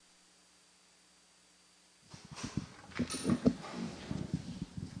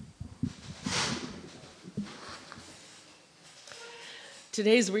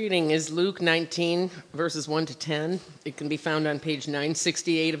Today's reading is Luke 19, verses 1 to 10. It can be found on page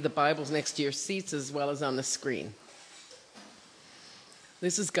 968 of the Bibles next to your seats, as well as on the screen.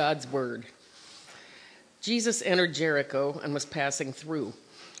 This is God's word. Jesus entered Jericho and was passing through.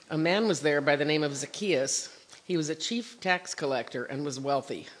 A man was there by the name of Zacchaeus. He was a chief tax collector and was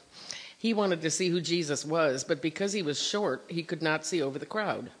wealthy. He wanted to see who Jesus was, but because he was short, he could not see over the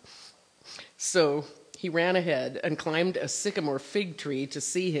crowd. So he ran ahead and climbed a sycamore fig tree to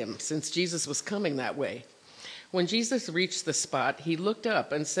see him, since Jesus was coming that way. When Jesus reached the spot, he looked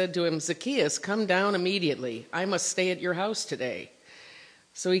up and said to him, "Zacchaeus, come down immediately. I must stay at your house today."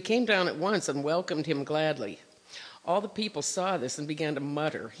 So he came down at once and welcomed him gladly. All the people saw this and began to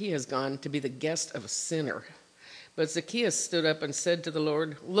mutter, "He has gone to be the guest of a sinner." But Zacchaeus stood up and said to the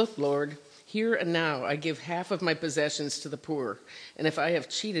Lord, "Look, Lord, here and now I give half of my possessions to the poor, and if I have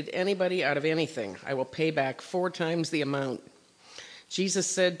cheated anybody out of anything, I will pay back 4 times the amount." Jesus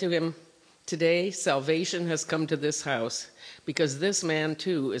said to him, "Today salvation has come to this house, because this man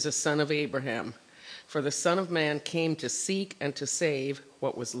too is a son of Abraham. For the Son of Man came to seek and to save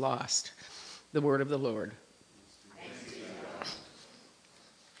what was lost." The word of the Lord.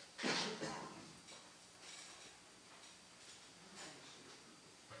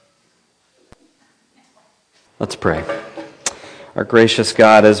 Let's pray. Our gracious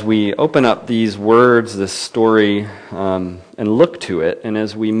God, as we open up these words, this story, and look to it, and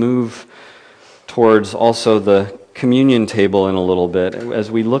as we move towards also the communion table in a little bit,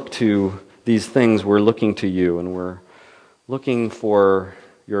 as we look to these things, we're looking to you, and we're looking for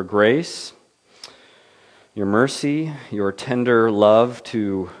your grace, your mercy, your tender love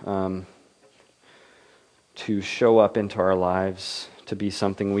to show up into our lives, to be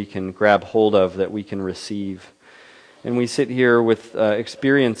something we can grab hold of, that we can receive. And we sit here with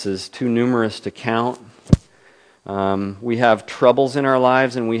experiences too numerous to count. We have troubles in our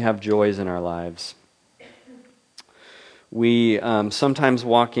lives and we have joys in our lives. We sometimes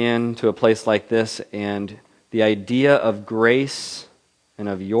walk into a place like this and the idea of grace and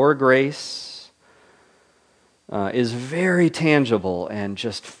of your grace is very tangible and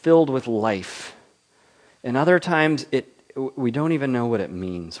just filled with life. And other times we don't even know what it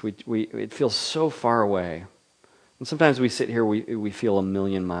means. It feels so far away. And sometimes we sit here, we feel a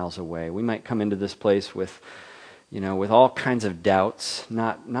million miles away. We might come into this place with all kinds of doubts,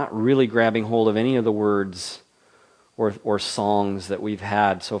 not really grabbing hold of any of the words or songs that we've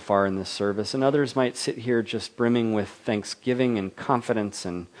had so far in this service. And others might sit here just brimming with thanksgiving and confidence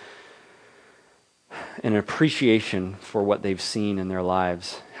and an appreciation for what they've seen in their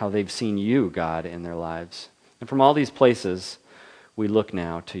lives, how they've seen you, God, in their lives. And from all these places, we look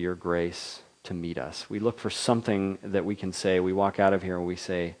now to your grace to meet us. We look for something that we can say. We walk out of here and we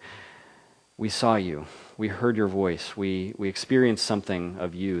say, we saw you. We heard your voice. We experienced something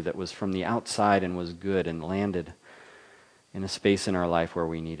of you that was from the outside and was good and landed in a space in our life where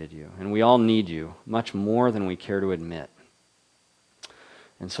we needed you. And we all need you much more than we care to admit.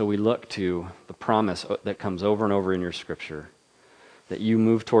 And so we look to the promise that comes over and over in your scripture, that you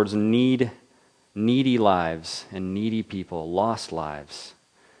move towards needy lives and needy people, lost lives.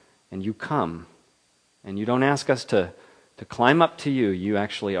 And you come, and you don't ask us to climb up to you. You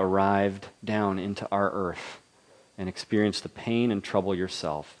actually arrived down into our earth and experienced the pain and trouble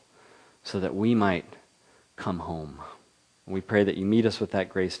yourself so that we might come home. And we pray that you meet us with that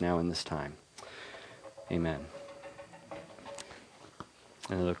grace now in this time. Amen.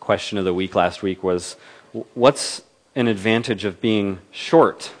 And the question of the week last week was, what's an advantage of being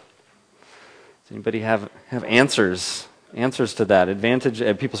short? Does anybody have answers to that? Advantage,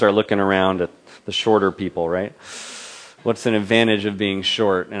 people start looking around at the shorter people, right? What's an advantage of being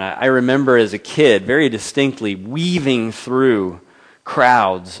short? And I remember as a kid very distinctly weaving through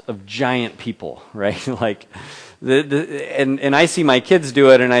crowds of giant people, right? Like, and I see my kids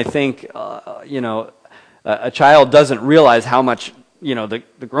do it, and I think, a child doesn't realize how much, the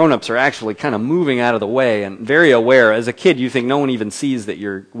grown-ups are actually kind of moving out of the way and very aware. As a kid, you think no one even sees that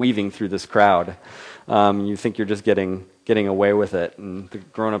you're weaving through this crowd. You think you're just getting away with it, and the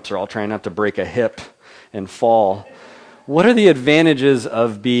grown-ups are all trying not to break a hip and fall. What are the advantages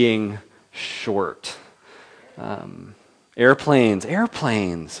of being short? Airplanes.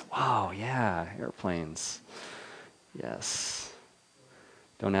 Wow, yeah, airplanes. Yes.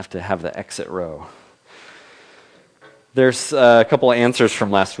 Don't have to have the exit row. There's a couple of answers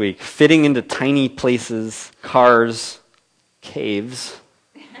from last week. Fitting into tiny places, cars, caves,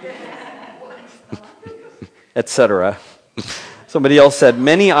 etc. Somebody else said,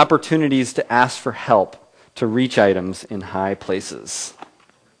 many opportunities to ask for help, to reach items in high places.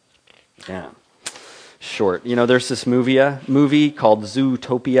 Yeah. Short. You know, there's this movie called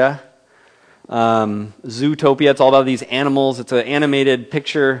Zootopia. Zootopia, it's all about these animals. It's an animated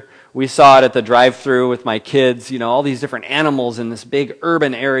picture. We saw it at the drive-thru with my kids. You know, all these different animals in this big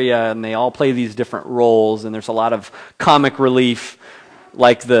urban area, and they all play these different roles, and there's a lot of comic relief.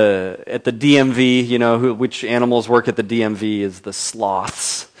 Like at the DMV, you know, which animals work at the DMV is the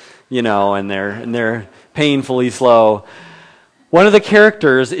sloths, you know, and they're painfully slow. One of the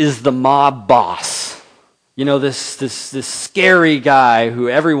characters is the mob boss. You know, this scary guy who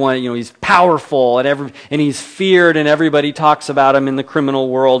everyone, you know, he's powerful and he's feared and everybody talks about him in the criminal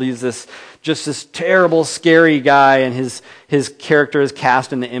world. He's this terrible, scary guy, and his character is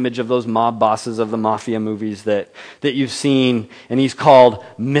cast in the image of those mob bosses of the mafia movies that you've seen, and he's called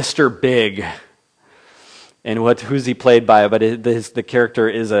Mr. Big. And who's he played by? But the character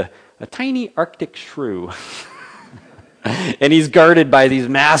is a tiny Arctic shrew. And he's guarded by these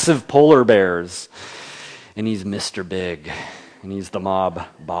massive polar bears. And he's Mr. Big, and he's the mob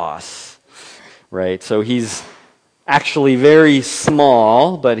boss, right? So he's actually very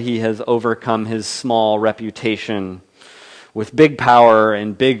small, but he has overcome his small reputation with big power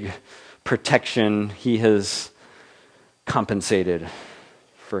and big protection. He has compensated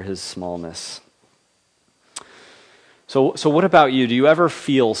for his smallness. So what about you? Do you ever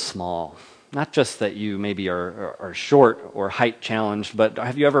feel small? Not just that you maybe are short or height challenged, but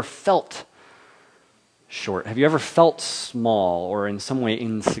have you ever felt short? Have you ever felt small or in some way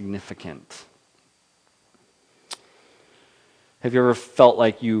insignificant? Have you ever felt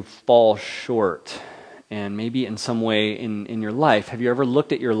like you fall short? And maybe in some way in your life, have you ever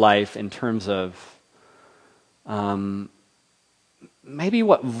looked at your life in terms of maybe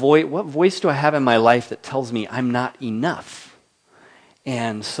what voice do I have in my life that tells me I'm not enough?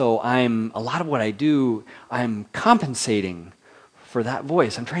 And so a lot of what I do, I'm compensating for that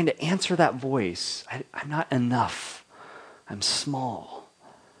voice. I'm trying to answer that voice. I'm not enough. I'm small.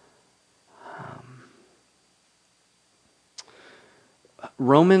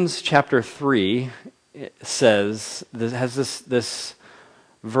 Romans chapter 3 has this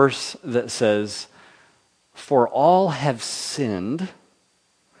verse that says, "For all have sinned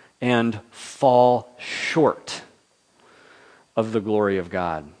and fall short of the glory of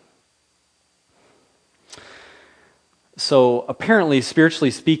God." So apparently,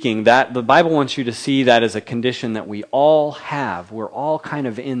 spiritually speaking, that the Bible wants you to see that as a condition that we all have. We're all kind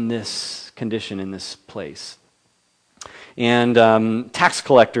of in this condition, in this place. And tax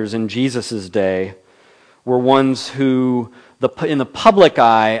collectors in Jesus' day were ones who, in the public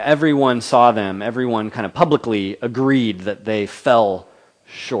eye, everyone saw them. Everyone kind of publicly agreed that they fell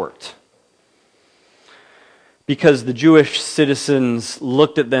short. Because the Jewish citizens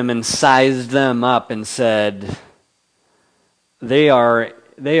looked at them and sized them up and said, They are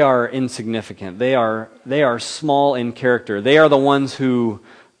insignificant. They are small in character. They are the ones who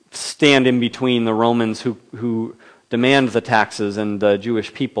stand in between the Romans who demand the taxes and the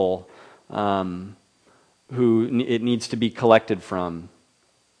Jewish people who it needs to be collected from.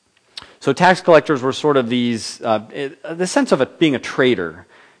 So tax collectors were sort of the sense of it being a traitor.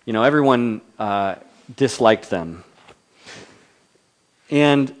 You know, everyone disliked them.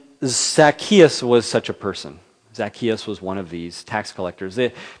 And Zacchaeus was such a person. Zacchaeus was one of these tax collectors.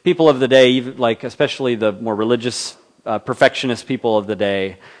 The people of the day, like especially the more religious, perfectionist people of the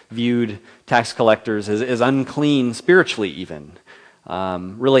day, viewed tax collectors as unclean spiritually even.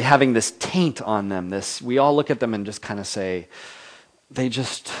 Really having this taint on them. We all look at them and just kind of say, they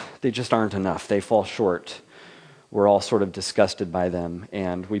just aren't enough. They fall short. We're all sort of disgusted by them,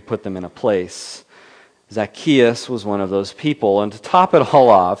 and we put them in a place. Zacchaeus was one of those people, and to top it all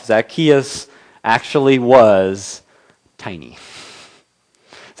off, Zacchaeus actually was tiny.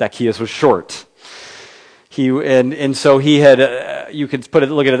 Zacchaeus was short. So he had, you could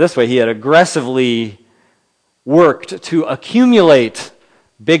look at it this way, he had aggressively worked to accumulate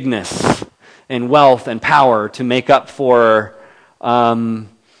bigness and wealth and power to make up for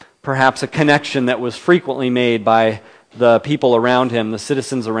perhaps a connection that was frequently made by the people around him, the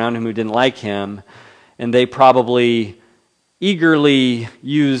citizens around him who didn't like him, and they probably eagerly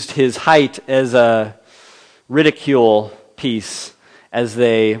used his height as a ridicule piece as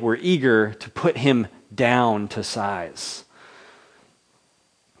they were eager to put him down to size.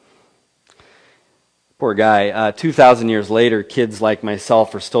 Poor guy. 2,000 years later, kids like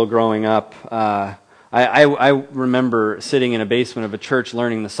myself are still growing up. I remember sitting in a basement of a church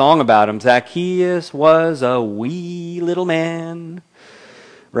learning the song about him. Zacchaeus was a wee little man.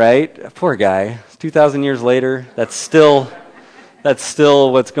 Right? Poor guy. 2,000 years later, that's still That's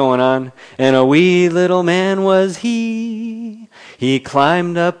still what's going on. And a wee little man was he. He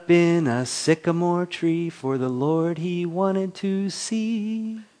climbed up in a sycamore tree for the Lord he wanted to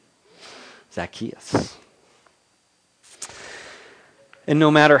see. Zacchaeus. And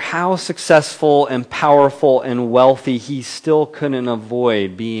no matter how successful and powerful and wealthy, he still couldn't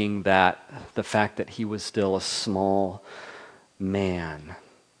avoid being the fact that he was still a small man.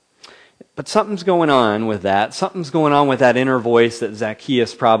 But something's going on with that. Something's going on with that inner voice that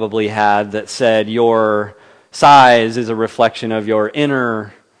Zacchaeus probably had that said, your size is a reflection of your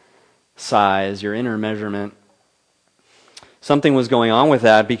inner size, your inner measurement. Something was going on with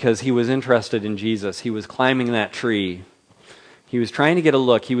that because he was interested in Jesus. He was climbing that tree. He was trying to get a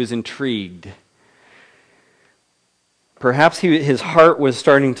look. He was intrigued. Perhaps his heart was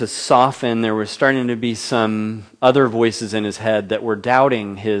starting to soften. There was starting to be some other voices in his head that were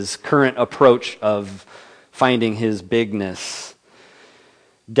doubting his current approach of finding his bigness.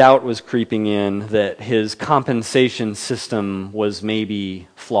 Doubt was creeping in that his compensation system was maybe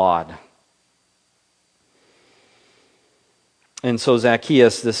flawed. And so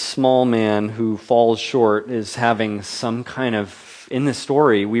Zacchaeus, this small man who falls short, is having some kind of, in this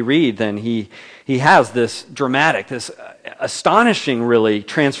story we read, then he has this dramatic, this astonishing, really,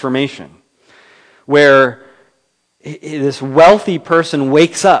 transformation where this wealthy person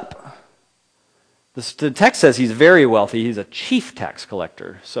wakes up. The text says he's very wealthy. He's a chief tax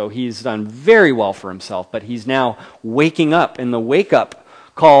collector, so he's done very well for himself, but he's now waking up, and the wake-up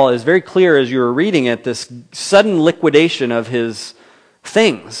call is very clear as you were reading it, this sudden liquidation of his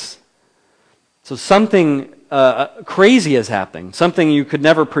things. So something crazy is happening. Something you could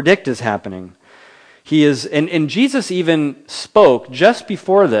never predict is happening. He is, and Jesus even spoke just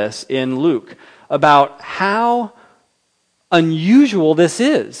before this in Luke about how unusual this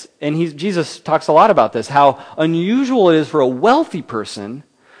is. And Jesus talks a lot about this, how unusual it is for a wealthy person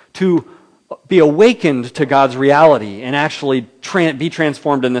to be awakened to God's reality and actually be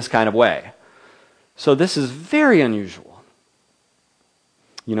transformed in this kind of way. So this is very unusual.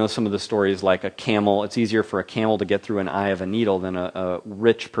 You know, some of the stories like a camel, it's easier for a camel to get through an eye of a needle than a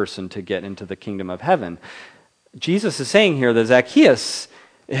rich person to get into the kingdom of heaven. Jesus is saying here that Zacchaeus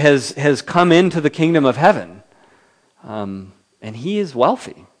has come into the kingdom of heaven. And he is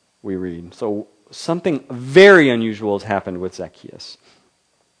wealthy, we read. So something very unusual has happened with Zacchaeus.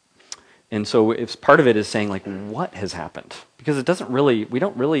 And so it's part of it is saying, like, what has happened? Because I don't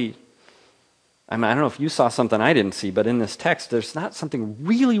know if you saw something I didn't see, but in this text, there's not something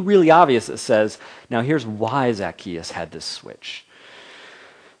really, really obvious that says, now here's why Zacchaeus had this switch.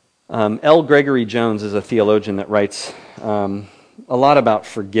 L. Gregory Jones is a theologian that writes a lot about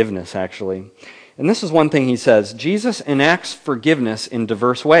forgiveness, actually. And this is one thing he says: Jesus enacts forgiveness in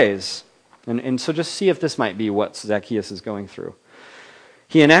diverse ways. And so just see if this might be what Zacchaeus is going through.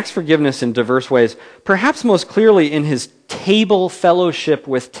 He enacts forgiveness in diverse ways, perhaps most clearly in his table fellowship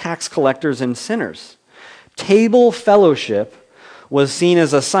with tax collectors and sinners. Table fellowship was seen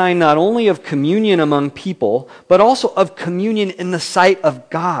as a sign not only of communion among people, but also of communion in the sight of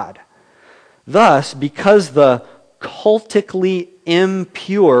God. Thus, because the cultically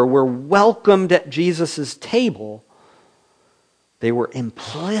impure were welcomed at Jesus' table, they were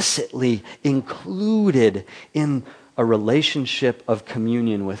implicitly included in a relationship of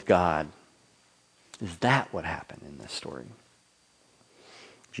communion with God. Is that what happened in this story?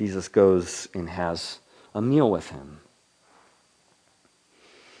 Jesus goes and has a meal with him.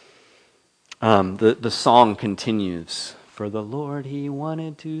 The song continues, "For the Lord he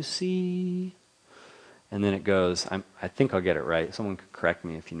wanted to see." And then it goes, I think I'll get it right. Someone could correct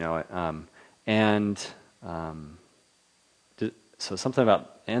me if you know it. So something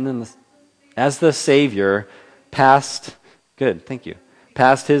about, and then as the Savior passed, good, thank you,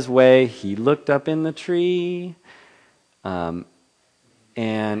 passed his way, he looked up in the tree, and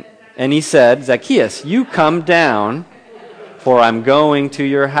he said, "Zacchaeus, you come down, for I'm going to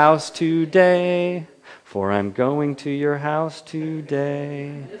your house today, for I'm going to your house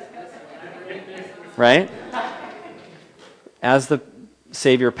today." Right? As the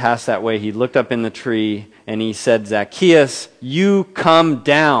Savior passed that way, he looked up in the tree and he said, "Zacchaeus, you come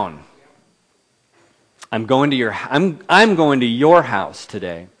down. I'm going to your house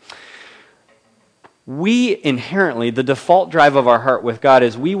today." We inherently, the default drive of our heart with God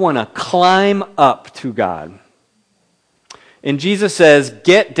is we want to climb up to God. And Jesus says,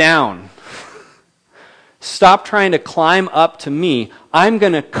 "Get down. Stop trying to climb up to me. I'm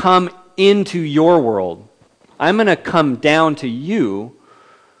going to come into your world. I'm going to come down to you."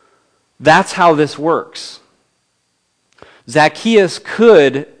 That's how this works. Zacchaeus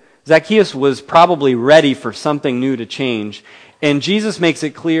was probably ready for something new to change, And Jesus makes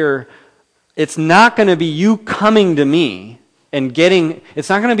it clear, it's not going to be you coming to me and it's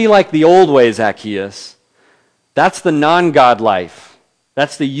not going to be like the old way, Zacchaeus. That's the non-God life.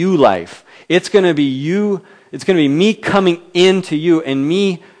 That's the you life. It's going to be you, it's going to be me coming into you and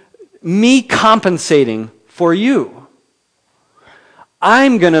me compensating for you.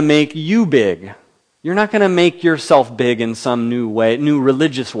 I'm going to make you big. You're not going to make yourself big in some new way, new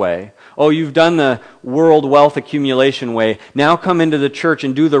religious way. Oh, you've done the world wealth accumulation way. Now come into the church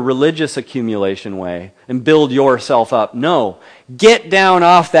and do the religious accumulation way and build yourself up. No, get down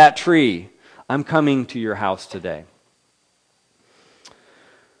off that tree. I'm coming to your house today.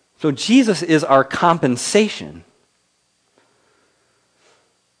 So Jesus is our compensation.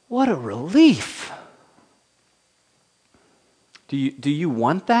 What a relief. Do you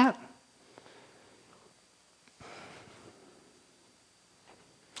want that?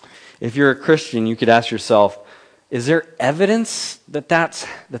 If you're a Christian, you could ask yourself, is there evidence that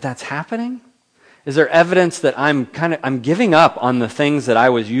that's happening? Is there evidence that I'm giving up on the things that I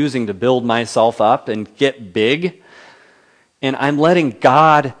was using to build myself up and get big, and I'm letting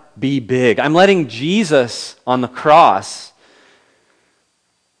God be big. I'm letting Jesus on the cross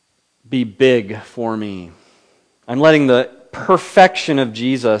be big for me. I'm letting the perfection of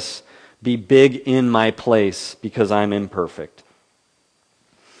Jesus be big in my place because I'm imperfect.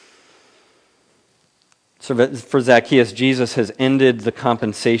 So for Zacchaeus, Jesus has ended the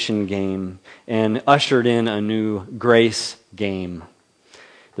compensation game and ushered in a new grace game.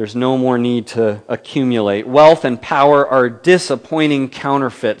 There's no more need to accumulate. Wealth and power are disappointing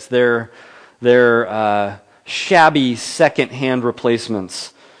counterfeits. They're shabby second-hand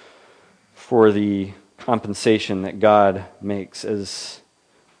replacements for the compensation that God makes as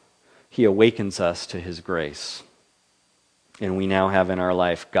He awakens us to His grace. And we now have in our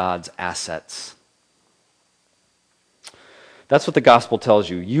life God's assets. That's what the gospel tells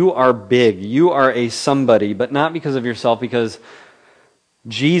you. You are big. You are a somebody, but not because of yourself, because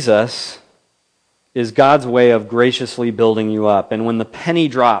Jesus is God's way of graciously building you up. And when the penny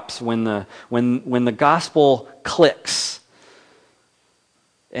drops, when the gospel clicks,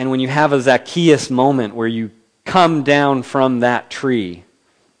 and when you have a Zacchaeus moment where you come down from that tree,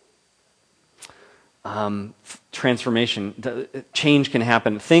 transformation, change can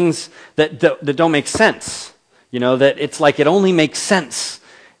happen. Things that don't make sense. You know, that it's like it only makes sense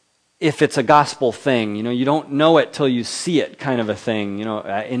if it's a gospel thing. You know, you don't know it till you see it, kind of a thing. You know,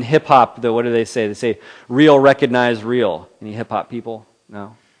 in hip-hop, what do they say? They say, real recognize real. Any hip-hop people?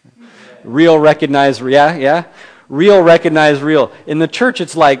 No? Real recognize, yeah? Real recognize real. In the church,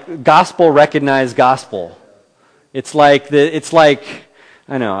 it's like gospel recognize gospel. It's like,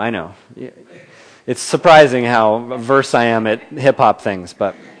 I know. It's surprising how versed I am at hip-hop things,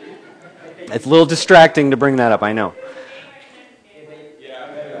 but it's a little distracting to bring that up, I know.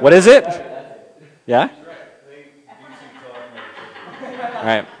 What is it? Yeah? All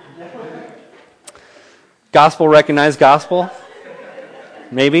right. Gospel recognize gospel?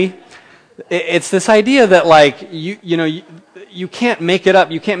 Maybe? It's this idea that, like, you can't make it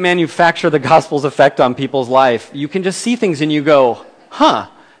up. You can't manufacture the gospel's effect on people's life. You can just see things and you go,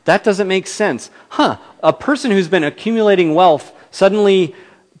 that doesn't make sense. A person who's been accumulating wealth suddenly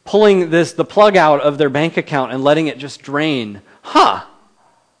pulling the plug out of their bank account and letting it just drain.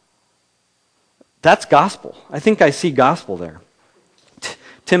 That's gospel. I think I see gospel there.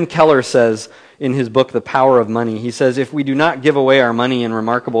 Tim Keller says in his book, The Power of Money, he says, if we do not give away our money in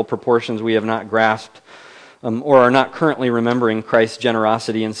remarkable proportions we have not grasped or are not currently remembering Christ's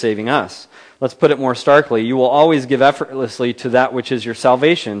generosity in saving us. Let's put it more starkly. You will always give effortlessly to that which is your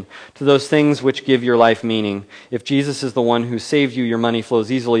salvation, to those things which give your life meaning. If Jesus is the one who saved you, your money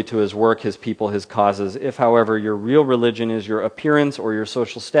flows easily to His work, His people, His causes. If, however, your real religion is your appearance or your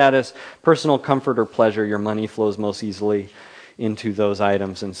social status, personal comfort or pleasure, your money flows most easily into those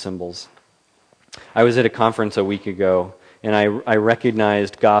items and symbols. I was at a conference a week ago, and I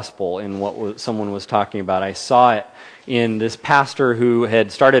recognized gospel in what someone was talking about. I saw it in this pastor who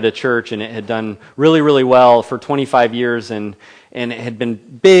had started a church, and it had done really, really well for 25 years, and it had been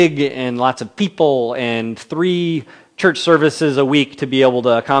big and lots of people and 3 church services a week to be able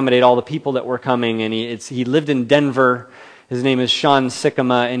to accommodate all the people that were coming. And he lived in Denver. His name is Sean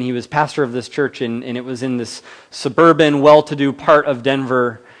Sycama, and he was pastor of this church, and it was in this suburban, well-to-do part of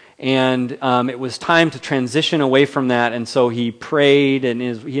Denver. And it was time to transition away from that, and so he prayed, and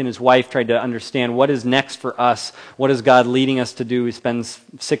he and his wife tried to understand what is next for us. What is God leading us to do? He spends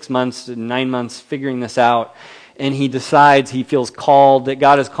 6 months, 9 months figuring this out, and he decides he feels called, that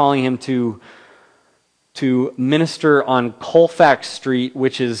God is calling him to to minister on Colfax Street,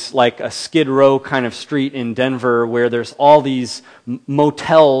 which is like a Skid Row kind of street in Denver, where there's all these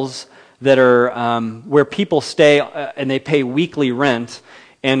motels that are where people stay and they pay weekly rent,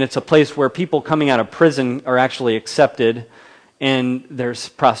 and it's a place where people coming out of prison are actually accepted. And there's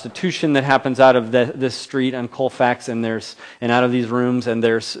prostitution that happens out of this street on Colfax, and out of these rooms, and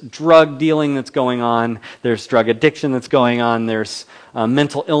there's drug dealing that's going on, there's drug addiction that's going on, there's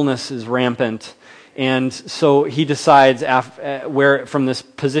mental illness is rampant. And so he decides, from this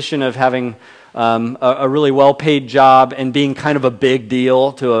position of having a really well-paid job and being kind of a big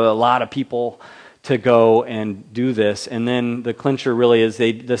deal to a lot of people, to go and do this. And then the clincher really is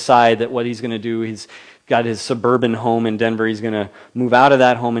they decide that what he's going to do, he's got his suburban home in Denver. He's going to move out of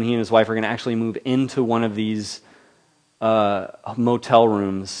that home, and he and his wife are going to actually move into one of these motel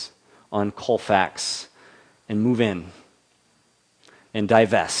rooms on Colfax and move in and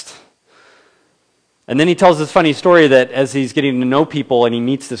divest. And then he tells this funny story that as he's getting to know people and he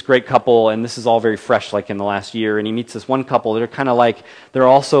meets this great couple, and this is all very fresh, like in the last year, and he meets this one couple that are kind of like, they're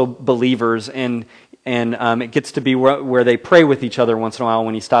also believers, and it gets to be where they pray with each other once in a while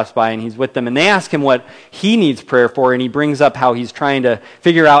when he stops by and he's with them. And they ask him what he needs prayer for, and he brings up how he's trying to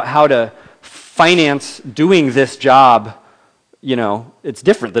figure out how to finance doing this job. You know, it's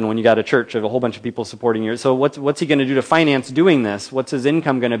different than when you got a church of a whole bunch of people supporting you. So what's he going to do to finance doing this? What's his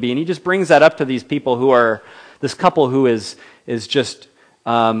income going to be? And he just brings that up to these people who are, this couple who is just,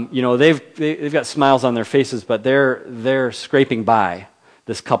 they've got smiles on their faces, but they're scraping by,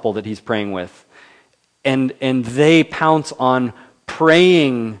 this couple that he's praying with. And they pounce on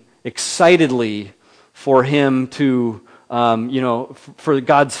praying excitedly for him to, for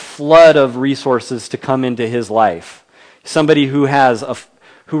God's flood of resources to come into his life. Somebody who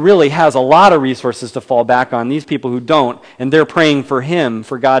really has a lot of resources to fall back on, these people who don't, and they're praying for him,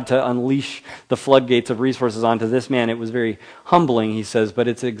 for God to unleash the floodgates of resources onto this man. It was very humbling, he says, but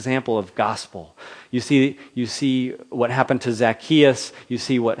it's an example of gospel. You see what happened to Zacchaeus, you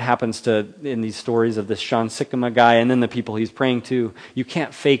see what happens in these stories of this Sean Sycamore guy, and then the people he's praying to. You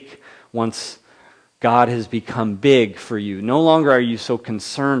can't fake once God has become big for you. No longer are you so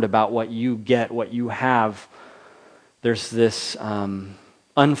concerned about what you get, what you have. There's this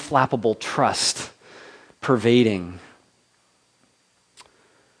unflappable trust pervading.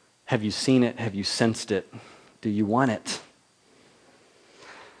 Have you seen it? Have you sensed it? Do you want it?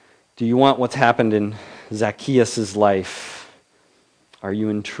 Do you want what's happened in Zacchaeus' life? Are you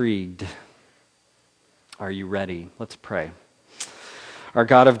intrigued? Are you ready? Let's pray. Our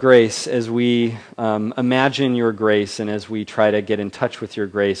God of grace, as we imagine your grace and as we try to get in touch with your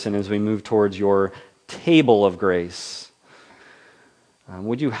grace and as we move towards your table of grace,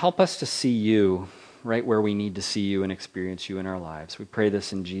 would you help us to see you right where we need to see you and experience you in our lives? We pray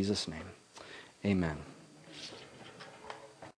this in Jesus' name. Amen.